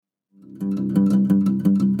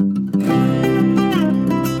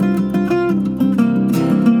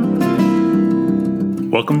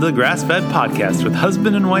Welcome to the Grass Fed Podcast with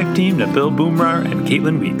husband and wife team Nabil Boomrar and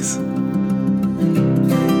Caitlin Weeks.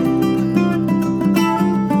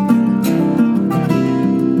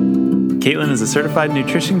 Caitlin is a certified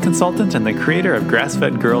nutrition consultant and the creator of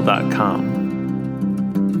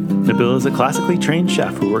GrassFedGirl.com. Nabil is a classically trained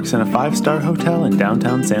chef who works in a 5-star hotel in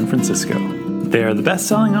downtown San Francisco. They are the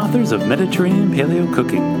best-selling authors of Mediterranean Paleo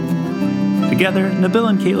Cooking. Together, Nabil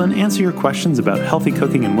and Caitlin answer your questions about healthy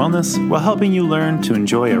cooking and wellness while helping you learn to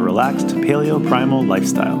enjoy a relaxed paleo primal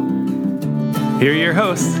lifestyle. Here are your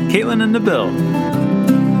hosts, Caitlin and Nabil.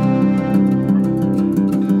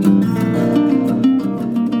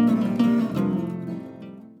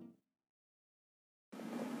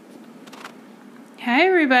 Hi,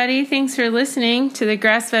 everybody. Thanks for listening to the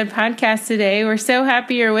Grass Fed Podcast today. We're so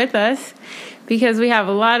happy you're with us because we have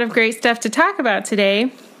a lot of great stuff to talk about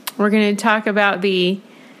today. We're going to talk about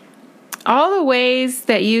all the ways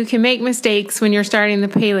that you can make mistakes when you're starting the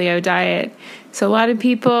paleo diet. So a lot of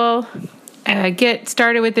people get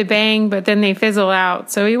started with a bang, but then they fizzle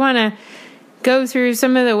out. So we want to go through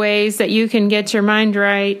some of the ways that you can get your mind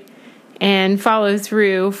right and follow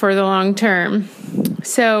through for the long term.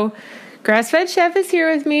 So Grass Fed Chef is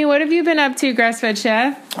here with me. What have you been up to, Grass Fed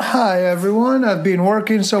Chef? Hi, everyone. I've been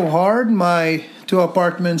working so hard. My 2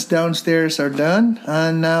 apartments downstairs are done,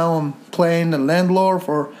 and now I'm playing the landlord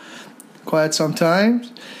for quite some time.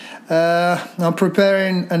 I'm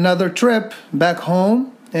preparing another trip back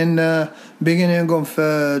home in the beginning of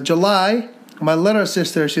July. My little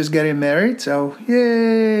sister, she's getting married, so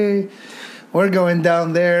yay! We're going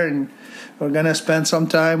down there, and we're going to spend some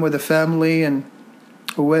time with the family and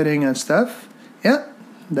a wedding and stuff. Yeah,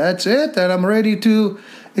 that's it, and I'm ready to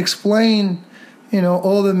explain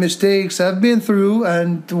all the mistakes I've been through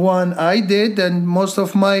and the one I did and most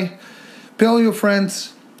of my paleo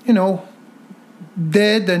friends,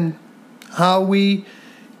 did, and how we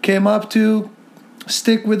came up to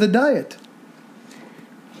stick with the diet.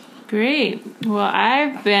 Great. Well,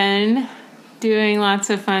 I've been doing lots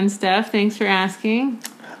of fun stuff. Thanks for asking.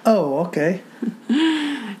 Oh, okay.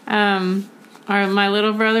 My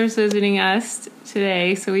little brother's visiting us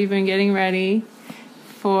today, so we've been getting ready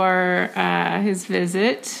for his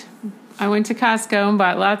visit. I went to Costco and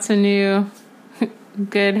bought lots of new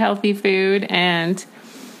good healthy food and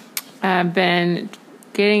been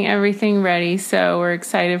getting everything ready, so we're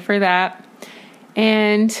excited for that.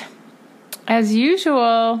 And as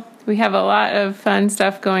usual, we have a lot of fun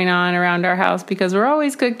stuff going on around our house because we're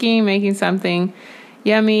always cooking, making something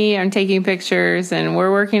yummy. I'm taking pictures, and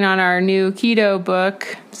we're working on our new keto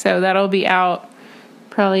book, so that'll be out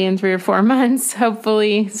probably in 3 or 4 months,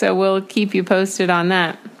 hopefully. So we'll keep you posted on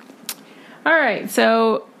that. All right.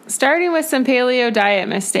 So starting with some paleo diet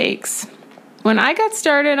mistakes. When I got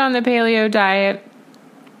started on the paleo diet,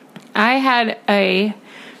 I had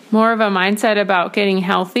more of a mindset about getting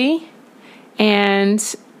healthy. And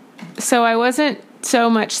so I wasn't so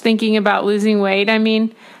much thinking about losing weight. I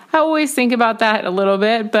mean, I always think about that a little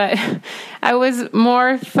bit, but I was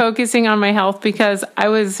more focusing on my health because I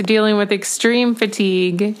was dealing with extreme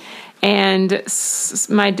fatigue and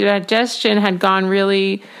my digestion had gone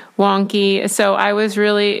really wonky. So I was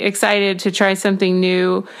really excited to try something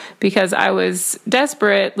new because I was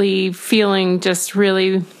desperately feeling just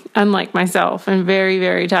really unlike myself and very,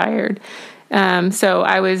 very tired. So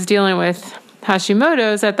I was dealing with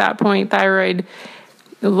Hashimoto's at that point,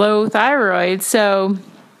 low thyroid. So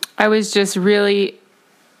I was just really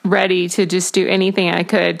ready to just do anything I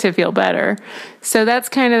could to feel better. So that's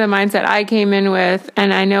kind of the mindset I came in with.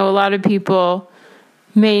 And I know a lot of people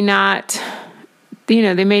may not,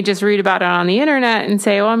 they may just read about it on the internet and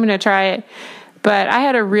say, I'm going to try it. But I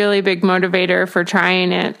had a really big motivator for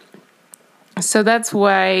trying it. So that's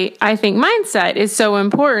why I think mindset is so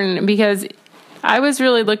important, because I was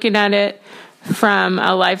really looking at it from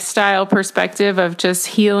a lifestyle perspective of just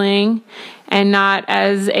healing and not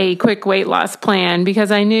as a quick weight loss plan,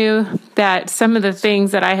 because I knew that some of the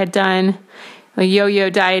things that I had done, like yo-yo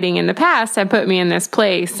dieting in the past, had put me in this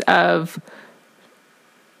place of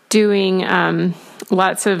doing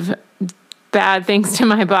lots of bad things to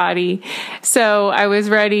my body. So I was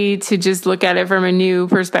ready to just look at it from a new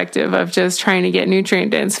perspective of just trying to get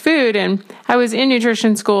nutrient-dense food. And I was in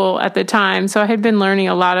nutrition school at the time, so I had been learning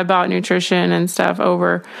a lot about nutrition and stuff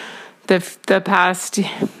over the past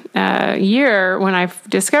year when I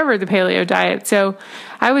discovered the paleo diet. So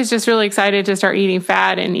I was just really excited to start eating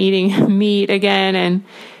fat and eating meat again, and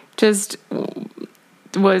just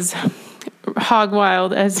was hog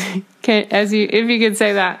wild, if you could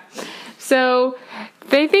say that. So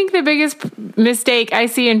they think the biggest mistake I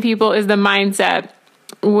see in people is the mindset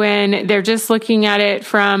when they're just looking at it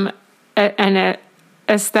from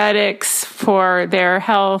aesthetics for their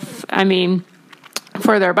health. I mean,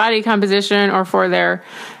 for their body composition or for their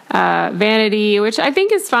vanity, which I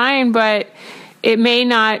think is fine, but it may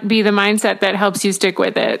not be the mindset that helps you stick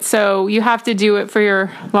with it. So you have to do it for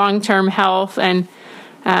your long-term health. And,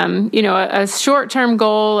 a short-term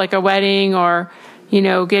goal like a wedding or,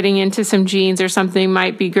 getting into some jeans or something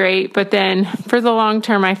might be great. But then for the long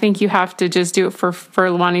term, I think you have to just do it for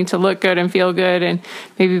wanting to look good and feel good and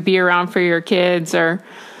maybe be around for your kids or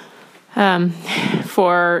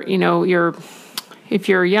for, if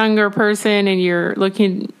you're a younger person and you're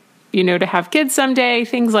looking, to have kids someday,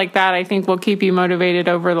 things like that, I think will keep you motivated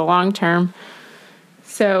over the long term.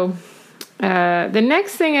 So the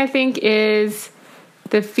next thing I think is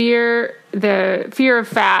the fear of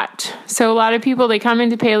fat. So a lot of people, they come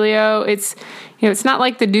into paleo, it's not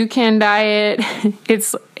like the Dukan diet.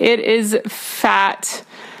 It is fat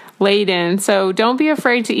laden. So don't be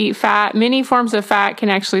afraid to eat fat. Many forms of fat can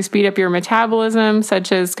actually speed up your metabolism,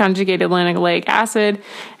 such as conjugated linoleic acid,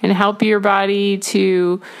 and help your body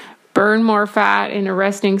to burn more fat in a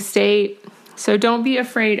resting state. So don't be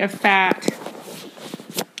afraid of fat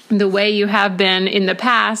the way you have been in the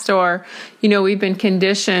past, or, we've been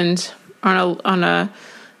conditioned in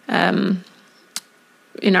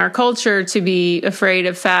our culture to be afraid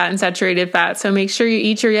of fat and saturated fat. So make sure you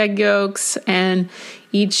eat your egg yolks and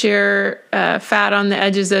eat your fat on the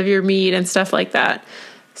edges of your meat and stuff like that.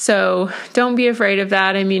 So don't be afraid of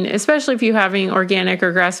that. I mean, especially if you're having organic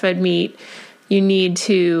or grass-fed meat, you need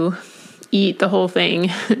to eat the whole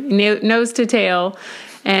thing, nose to tail,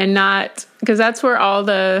 and not, because that's where all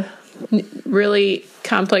the really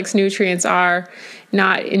complex nutrients are,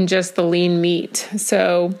 not in just the lean meat.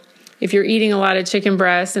 So if you're eating a lot of chicken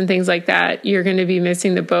breast and things like that, you're going to be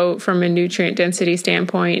missing the boat from a nutrient density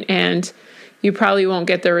standpoint, and you probably won't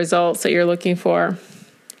get the results that you're looking for.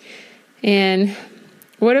 And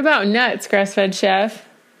what about nuts, grass-fed chef?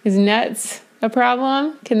 Is nuts a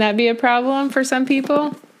problem? Can that be a problem for some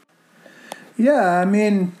people? Yeah, I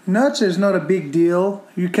mean, nuts is not a big deal.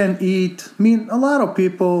 You can eat. I mean, a lot of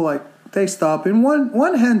people, they stop. In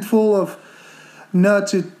one handful of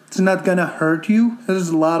nuts, it's not going to hurt you. There's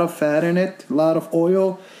a lot of fat in it, a lot of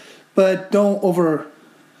oil. But don't overeat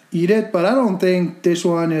it. But I don't think this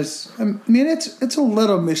one is... I mean, it's a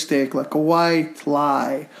little mistake, like a white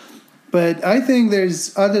lie. But I think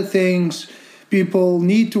there's other things people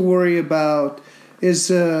need to worry about.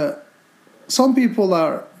 Is some people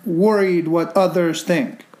are worried what others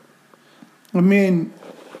think. I mean,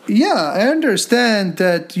 yeah, I understand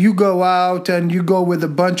that you go out and you go with a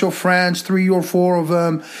bunch of friends, 3 or 4 of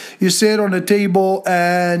them. You sit on a table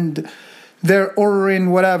and they're ordering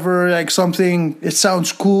whatever, like something, it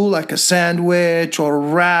sounds cool, like a sandwich or a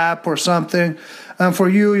wrap or something. And for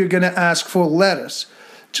you, you're going to ask for lettuce.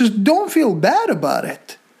 Just don't feel bad about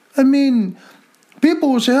it. I mean,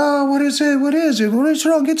 people will say, what is it? What is it? What is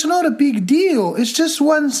wrong? It's not a big deal. It's just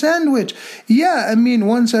one sandwich. Yeah, I mean,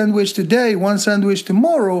 one sandwich today, one sandwich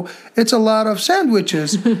tomorrow. It's a lot of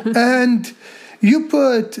sandwiches. And you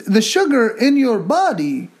put the sugar in your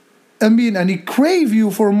body, and it crave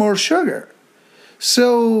you for more sugar.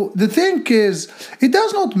 So the thing is, it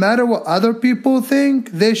does not matter what other people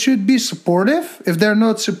think. They should be supportive. If they're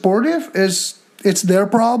not supportive, it's their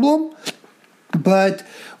problem. But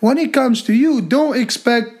when it comes to you, don't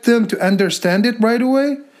expect them to understand it right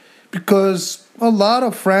away, because a lot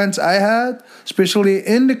of friends I had, especially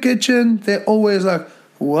in the kitchen, they always like,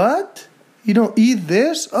 what? You don't eat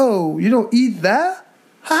this? Oh, you don't eat that?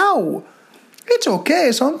 How? It's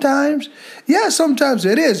okay sometimes. Yeah, sometimes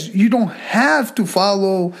it is. You don't have to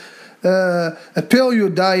follow a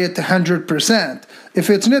paleo diet 100%. If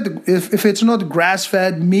it's not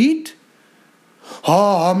grass-fed meat,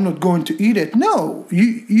 I'm not going to eat it. No,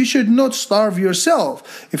 you should not starve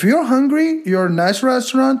yourself. If you're hungry, you're in a nice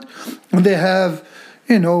restaurant, and they have,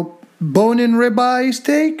 bone-in ribeye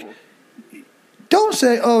steak, don't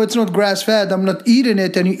say, it's not grass-fed, I'm not eating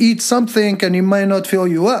it, and you eat something and it might not fill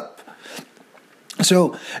you up.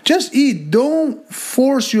 So just eat. Don't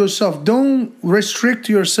force yourself. Don't restrict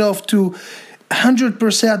yourself to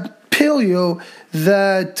 100% paleo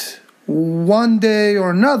that one day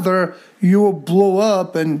or another you will blow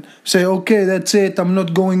up and say, okay, that's it. I'm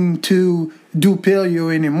not going to do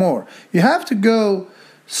paleo anymore. You have to go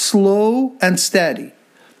slow and steady.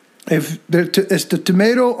 If it's the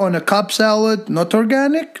tomato on a Cobb salad not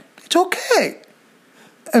organic, it's okay.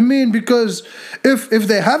 Because if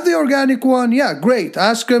they have the organic one, yeah, great.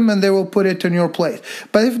 Ask them and they will put it on your plate.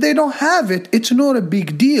 But if they don't have it, it's not a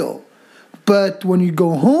big deal. But when you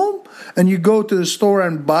go home and you go to the store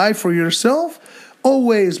and buy for yourself,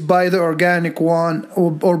 always buy the organic one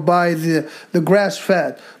or buy the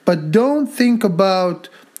grass-fed. But don't think about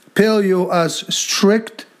paleo as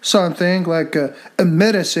strict something like a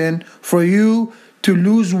medicine for you to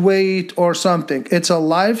lose weight or something. It's a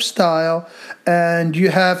lifestyle and you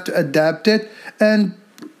have to adapt it. And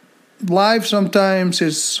life sometimes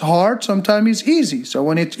is hard, sometimes it's easy. So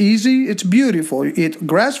when it's easy, it's beautiful. You eat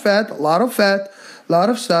grass-fed, a lot of fat, a lot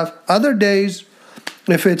of stuff. Other days,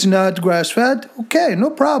 if it's not grass-fed, okay, no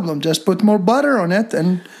problem. Just put more butter on it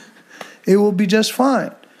and it will be just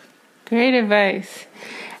fine. Great advice.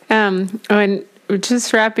 And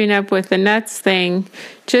just wrapping up with the nuts thing,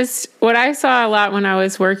 just what I saw a lot when I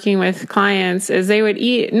was working with clients is they would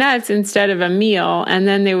eat nuts instead of a meal, and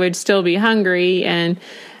then they would still be hungry. And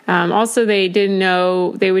also they didn't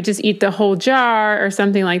know, they would just eat the whole jar or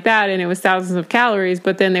something like that, and it was thousands of calories,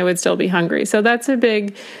 but then they would still be hungry. So that's a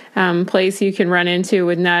big place you can run into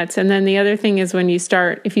with nuts. And then the other thing is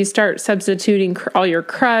if you start substituting all your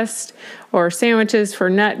crust or sandwiches for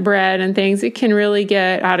nut bread and things, it can really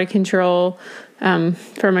get out of control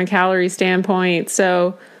from a calorie standpoint.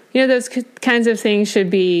 So, those kinds of things should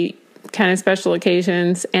be kind of special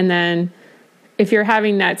occasions. And then if you're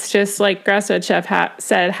having nuts, just like Grass-Fed Chef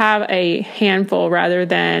said, have a handful rather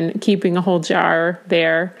than keeping a whole jar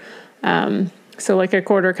there. So like a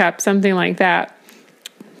quarter cup, something like that.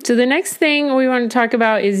 So the next thing we want to talk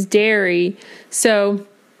about is dairy. So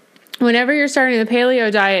whenever you're starting the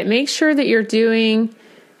paleo diet, make sure that you're doing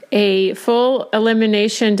a full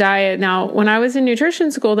elimination diet. Now, when I was in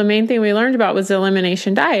nutrition school, the main thing we learned about was the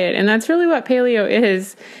elimination diet. And that's really what paleo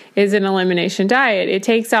is an elimination diet. It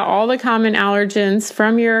takes out all the common allergens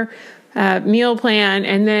from your meal plan,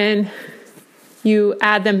 and then you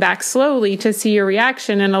add them back slowly to see your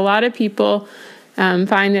reaction. And a lot of people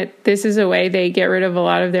find that this is a way they get rid of a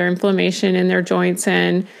lot of their inflammation in their joints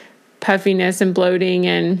and puffiness and bloating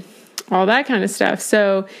and all that kind of stuff.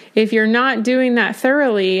 So if you're not doing that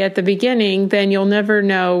thoroughly at the beginning, then you'll never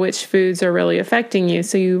know which foods are really affecting you.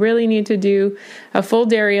 So you really need to do a full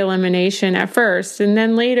dairy elimination at first. And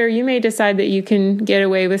then later you may decide that you can get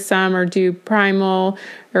away with some or do primal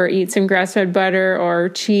or eat some grass-fed butter or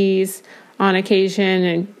cheese on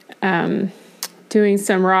occasion and doing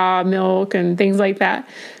some raw milk and things like that.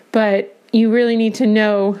 But you really need to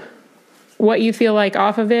know what you feel like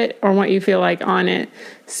off of it or what you feel like on it.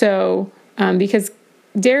 So, because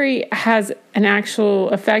dairy has an actual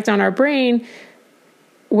effect on our brain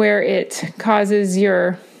where it causes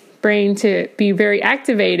your brain to be very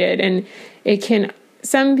activated, and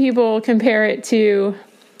some people compare it to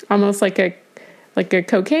almost like a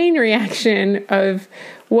cocaine reaction of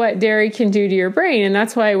what dairy can do to your brain. And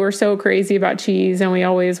that's why we're so crazy about cheese and we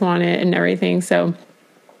always want it and everything. So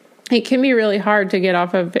it can be really hard to get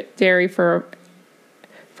off of dairy for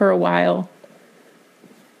a while.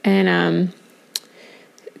 And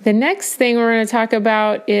the next thing we're going to talk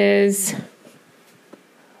about is...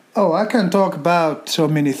 Oh, I can talk about so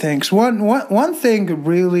many things. One thing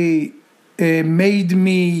really made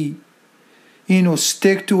me,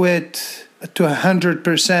 stick to it to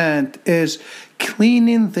 100% is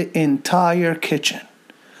cleaning the entire kitchen.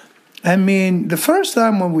 I mean, the first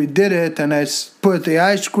time when we did it and I put the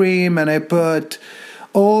ice cream and I put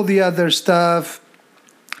all the other stuff,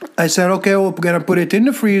 I said, okay, we're going to put it in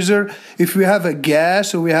the freezer. If we have a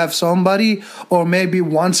guest or we have somebody, or maybe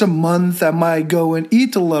once a month, I might go and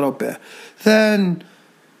eat a little bit. Then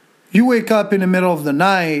you wake up in the middle of the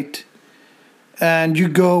night and you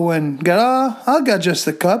go and get, I'll get just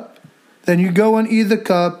a cup. Then you go and eat the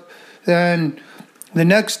cup. Then the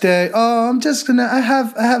next day, I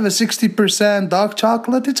have a 60% dark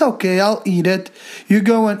chocolate. It's okay, I'll eat it. You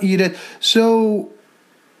go and eat it. So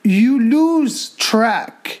you lose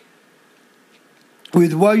track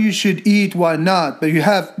with what you should eat, what not. But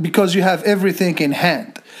because you have everything in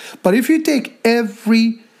hand. But if you take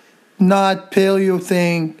every not paleo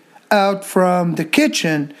thing out from the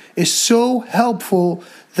kitchen, it's so helpful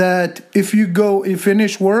that if you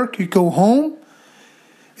finish work, you go home.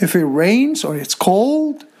 If it rains or it's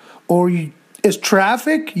cold or it's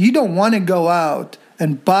traffic, you don't want to go out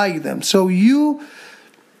and buy them. So you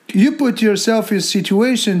put yourself in a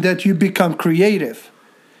situation that you become creative.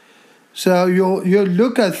 So you'll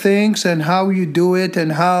look at things and how you do it,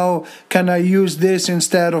 and how can I use this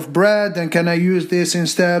instead of bread, and can I use this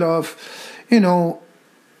instead of,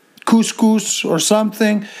 couscous or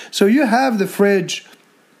something. So you have the fridge,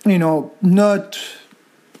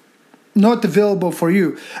 not available for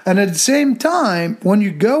you. And at the same time, when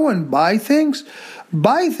you go and buy things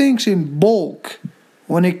in bulk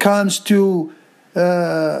when it comes to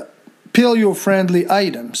paleo-friendly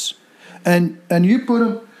items. And you put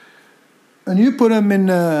them and you put them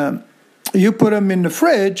in the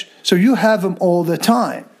fridge, so you have them all the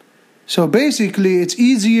time. So basically, it's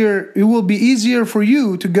easier. It will be easier for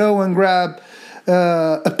you to go and grab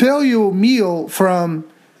a paleo meal from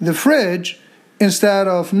the fridge instead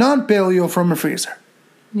of non-paleo from a freezer.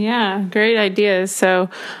 Yeah, great ideas. So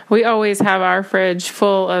we always have our fridge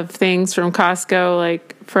full of things from Costco,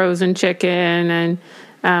 like frozen chicken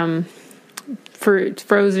and fruit,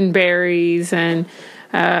 frozen berries, and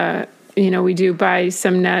we do buy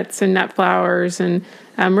some nuts and nut flours. And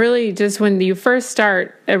really, just when you first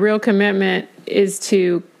start, a real commitment is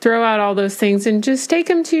to throw out all those things and just take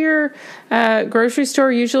them to your grocery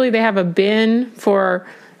store. Usually, they have a bin for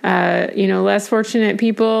less fortunate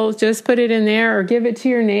people. Just put it in there, or give it to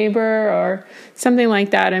your neighbor, or something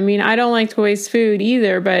like that. I mean, I don't like to waste food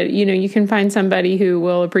either, but you can find somebody who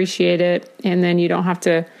will appreciate it, and then you don't have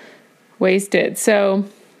to waste it. So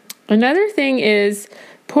another thing is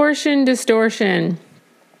portion distortion.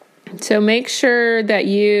 So make sure that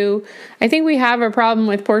I think we have a problem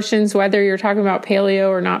with portions, whether you're talking about paleo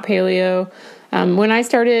or not paleo. When I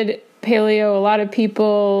started paleo, a lot of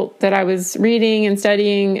people that I was reading and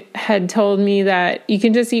studying had told me that you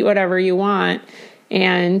can just eat whatever you want.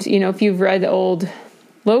 And, if you've read the old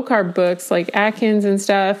low carb books like Atkins and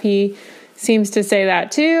stuff, he seems to say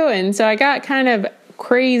that too. And so I got kind of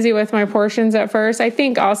crazy with my portions at first. I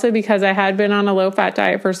think also because I had been on a low fat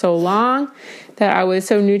diet for so long that I was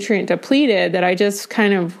so nutrient depleted that I just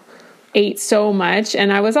kind of ate so much.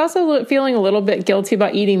 And I was also feeling a little bit guilty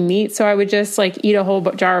about eating meat. So I would just eat a whole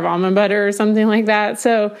jar of almond butter or something like that.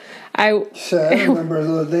 So I remember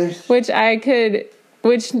those days. which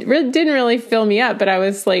didn't really fill me up, but I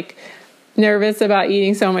was nervous about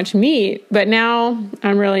eating so much meat. But now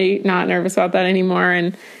I'm really not nervous about that anymore.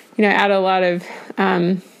 And, I add a lot of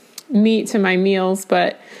meat to my meals,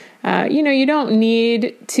 but you don't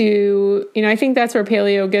need to, I think that's where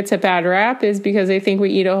paleo gets a bad rap, is because they think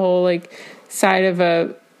we eat a whole side of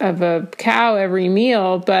a cow every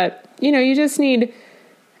meal. But, you just need,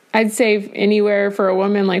 I'd say anywhere for a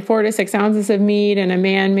woman, 4 to 6 ounces of meat, and a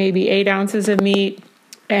man, maybe 8 ounces of meat.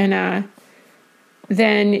 And,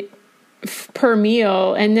 then per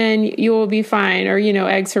meal, and then you will be fine. Or,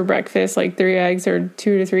 eggs for breakfast, 3 eggs or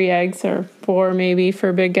 2 to 3 eggs, or 4 maybe for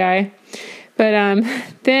a big guy. But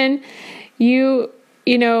then you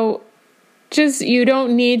don't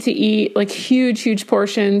need to eat huge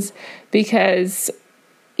portions, because,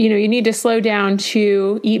 you need to slow down,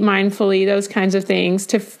 chew, eat mindfully, those kinds of things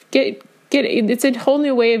to get it's a whole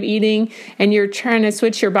new way of eating, and you're trying to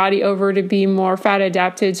switch your body over to be more fat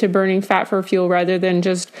adapted to burning fat for fuel rather than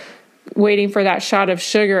just waiting for that shot of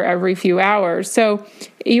sugar every few hours. So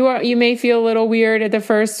you may feel a little weird at the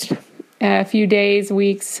first few days,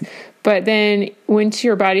 weeks, but then once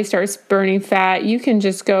your body starts burning fat, you can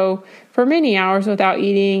just go for many hours without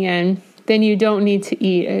eating, and then you don't need to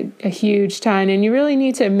eat a huge ton. And you really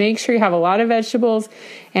need to make sure you have a lot of vegetables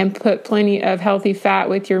and put plenty of healthy fat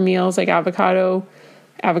with your meals, like avocados,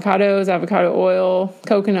 avocado oil,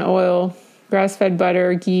 coconut oil, grass-fed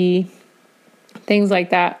butter, ghee, things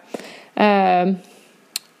like that.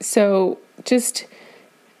 So just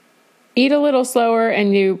eat a little slower,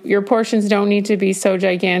 and your portions don't need to be so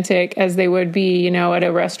gigantic as they would be, at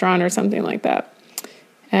a restaurant or something like that.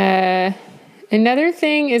 Another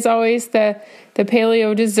thing is always the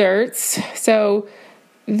paleo desserts. So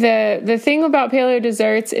the thing about paleo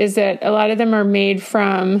desserts is that a lot of them are made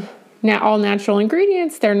from all natural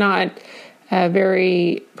ingredients. They're not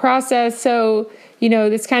very processed. So,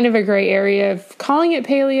 it's kind of a gray area of calling it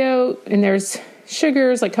paleo, and there's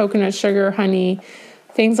sugars like coconut sugar, honey,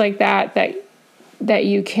 things like that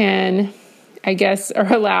you can, I guess,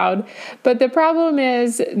 are allowed. But the problem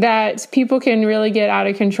is that people can really get out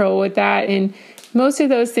of control with that. And most of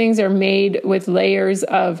those things are made with layers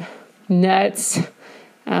of nuts,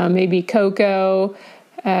 maybe cocoa,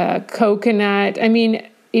 coconut. I mean,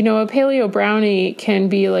 a paleo brownie can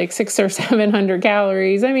be 600 or 700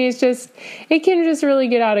 calories. I mean, it can just really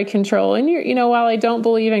get out of control. And while I don't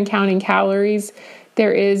believe in counting calories,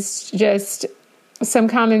 there is just some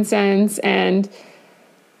common sense, and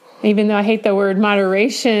even though I hate the word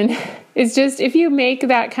moderation, it's just, if you make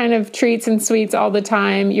that kind of treats and sweets all the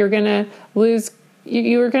time, you're going to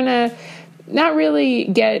you're going to not really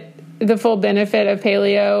get the full benefit of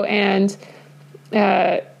paleo. And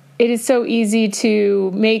it is so easy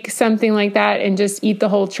to make something like that and just eat the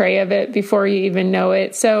whole tray of it before you even know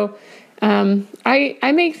it. So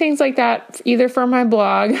I make things like that either for my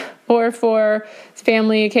blog or for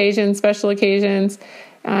family occasions, special occasions,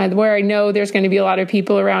 where I know there's going to be a lot of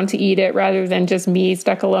people around to eat it, rather than just me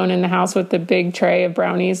stuck alone in the house with the big tray of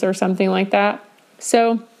brownies or something like that.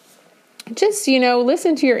 So just,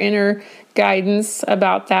 listen to your inner guidance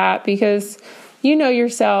about that, because you know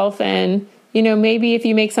yourself, and, maybe if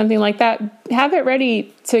you make something like that, have it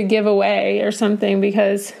ready to give away or something,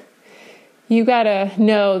 because you got to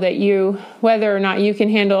know that whether or not you can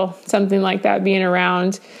handle something like that being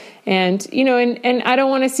around. And, and I don't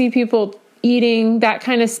want to see people eating that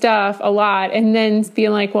kind of stuff a lot and then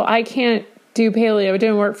being like, well, I can't do paleo. It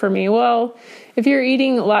didn't work for me. Well, if you're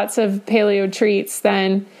eating lots of paleo treats,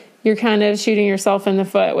 then you're kind of shooting yourself in the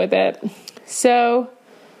foot with it. So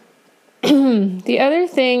the other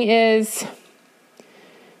thing is,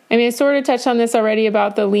 I sort of touched on this already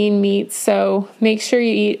about the lean meats. So make sure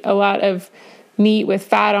you eat a lot of meat with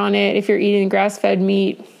fat on it. If you're eating grass-fed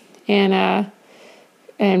meat and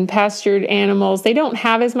pastured animals, they don't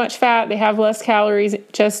have as much fat. They have less calories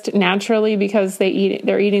just naturally because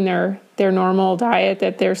they're eating their normal diet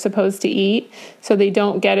that they're supposed to eat. So they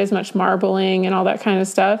don't get as much marbling and all that kind of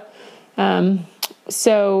stuff.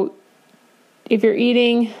 So if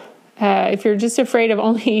you're just afraid of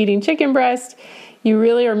only eating chicken breast, you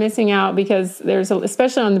really are missing out, because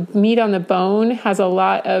especially on the meat on the bone, has a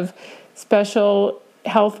lot of special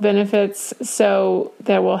health benefits. So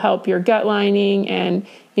that will help your gut lining. And,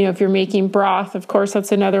 if you're making broth, of course,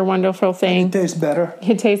 that's another wonderful thing. And it tastes better.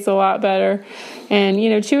 It tastes a lot better.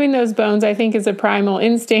 And, chewing those bones, I think, is a primal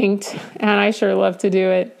instinct, and I sure love to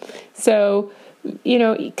do it. So,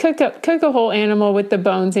 cook a whole animal with the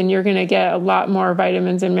bones, and you're going to get a lot more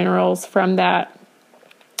vitamins and minerals from that.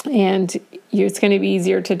 And it's going to be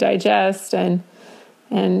easier to digest, and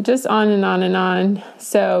just on and on and on.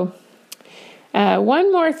 So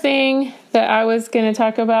one more thing that I was going to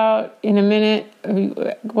talk about in a minute.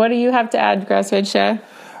 What do you have to add, Grass-Fed Chef?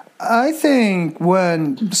 I think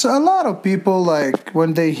a lot of people,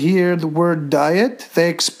 when they hear the word diet, they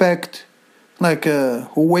expect a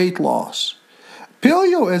weight loss.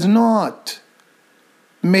 Paleo is not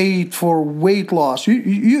made for weight loss.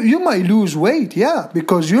 You might lose weight, yeah,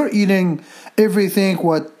 because you're eating everything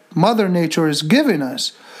what Mother Nature is giving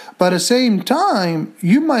us. But at the same time,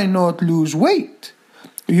 you might not lose weight.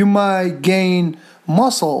 You might gain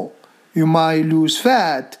muscle. You might lose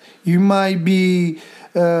fat. You might be,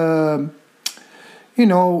 a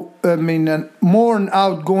more an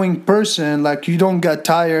outgoing person. You don't get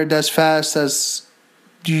tired as fast as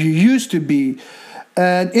you used to be.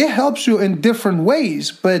 And it helps you in different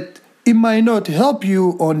ways, but it might not help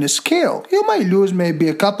you on the scale. You might lose maybe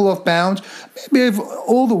a couple of pounds, maybe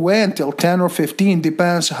all the way until 10 or 15,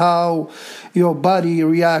 depends how your body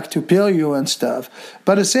reacts to paleo and stuff.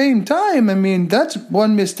 But at the same time, that's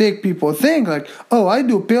one mistake people think, oh, I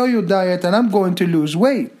do paleo diet and I'm going to lose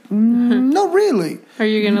weight. Not really. Are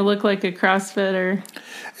you going to look like a CrossFitter?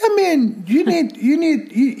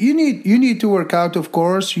 You need to work out, of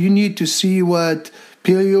course. You need to see what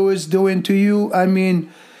paleo is doing to you.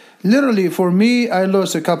 Literally, for me, I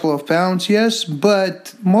lost a couple of pounds, yes,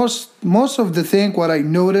 but most of the thing, what I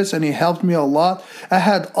noticed, and it helped me a lot, I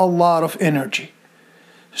had a lot of energy.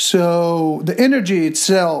 So the energy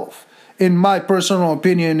itself, in my personal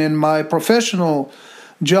opinion, in my professional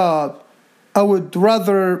job, I would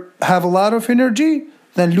rather have a lot of energy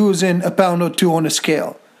than losing a pound or two on a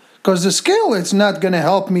scale. Because the scale, it's not going to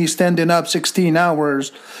help me standing up 16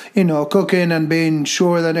 hours, cooking and being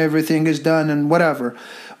sure that everything is done and whatever.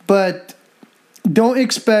 But don't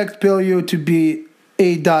expect paleo to be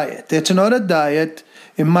a diet. It's not a diet.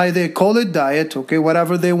 They call it diet, okay,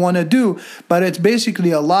 whatever they want to do. But it's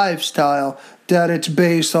basically a lifestyle that it's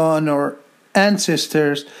based on our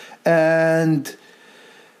ancestors. And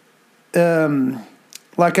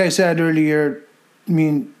like I said earlier,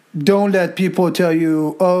 don't let people tell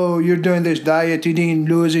you, oh, you're doing this diet, you didn't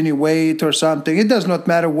lose any weight or something. It does not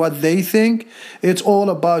matter what they think. It's all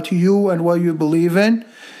about you and what you believe in.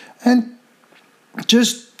 And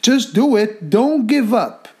just do it. Don't give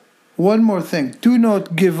up. One more thing. Do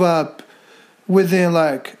not give up within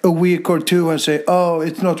a week or two and say, oh,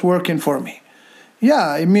 it's not working for me.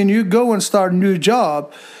 Yeah, you go and start a new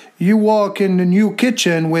job. You walk in the new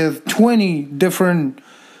kitchen with 20 different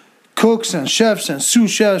cooks and chefs and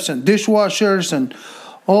sous chefs and dishwashers and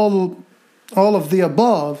all of the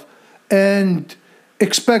above, and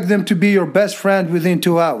expect them to be your best friend within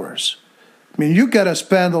 2 hours. You gotta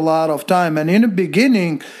spend a lot of time, and in the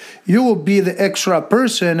beginning you will be the extra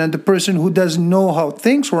person and the person who doesn't know how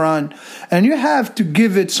things run, and you have to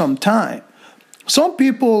give it some time. Some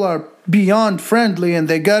people are beyond friendly, and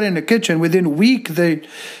they got in the kitchen within a week. They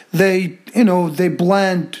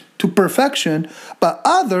blend to perfection. But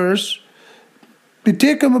others, it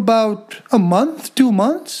take them about a month, 2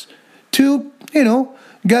 months to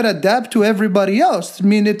gotta adapt to everybody else. I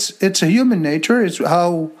mean, it's a human nature. It's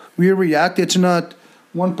how we react. It's not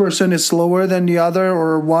one person is slower than the other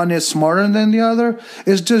or one is smarter than the other.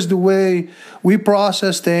 It's just the way we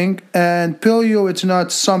process things. And paleo, it's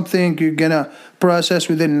not something you're gonna process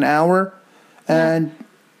within an hour. And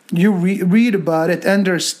you read about it,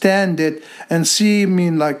 understand it, and see. I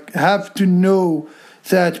mean, like, have to know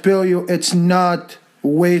that paleo, it's not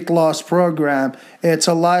weight loss program. It's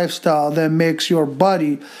a lifestyle that makes your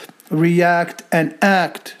body react and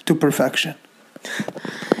act to perfection.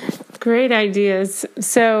 Great ideas.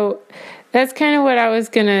 So that's kind of what I was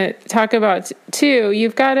going to talk about too.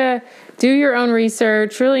 You've got to do your own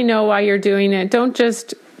research, really know why you're doing it. Don't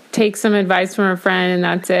just take some advice from a friend and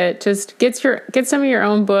that's it. Just get some of your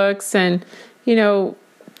own books and, do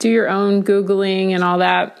your own Googling and all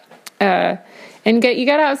that. And you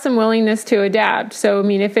got to have some willingness to adapt. So, I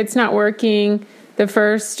mean, if it's not working the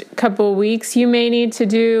first couple of weeks, you may need to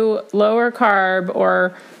do lower carb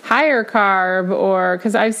or higher carb, or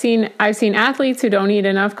because I've seen athletes who don't eat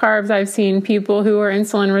enough carbs. I've seen people who are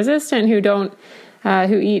insulin resistant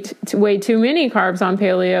who eat way too many carbs on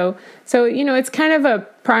paleo. So, it's kind of a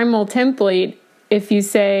primal template. If you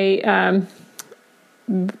say,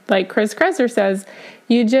 like Chris Kresser says,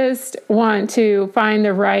 you just want to find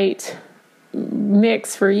the right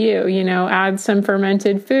mix for you, add some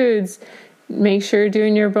fermented foods, make sure you're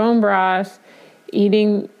doing your bone broth,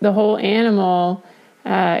 eating the whole animal,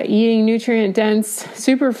 eating nutrient-dense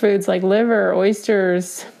superfoods like liver,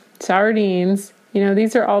 oysters, sardines.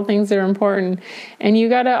 These are all things that are important. And you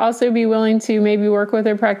got to also be willing to maybe work with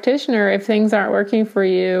a practitioner if things aren't working for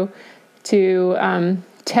you to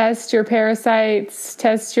test your parasites,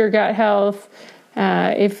 test your gut health,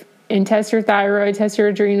 and test your thyroid, test your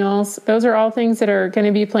adrenals. Those are all things that are going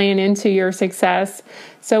to be playing into your success.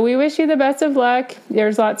 So we wish you the best of luck.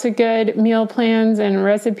 There's lots of good meal plans and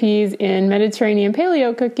recipes in Mediterranean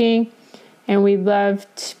paleo cooking. And we'd love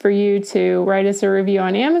for you to write us a review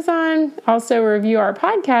on Amazon. Also review our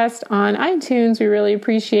podcast on iTunes. We really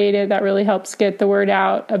appreciate it. That really helps get the word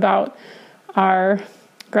out about our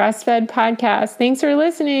grass-fed podcast. Thanks for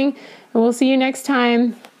listening, and we'll see you next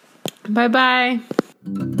time. Bye-bye.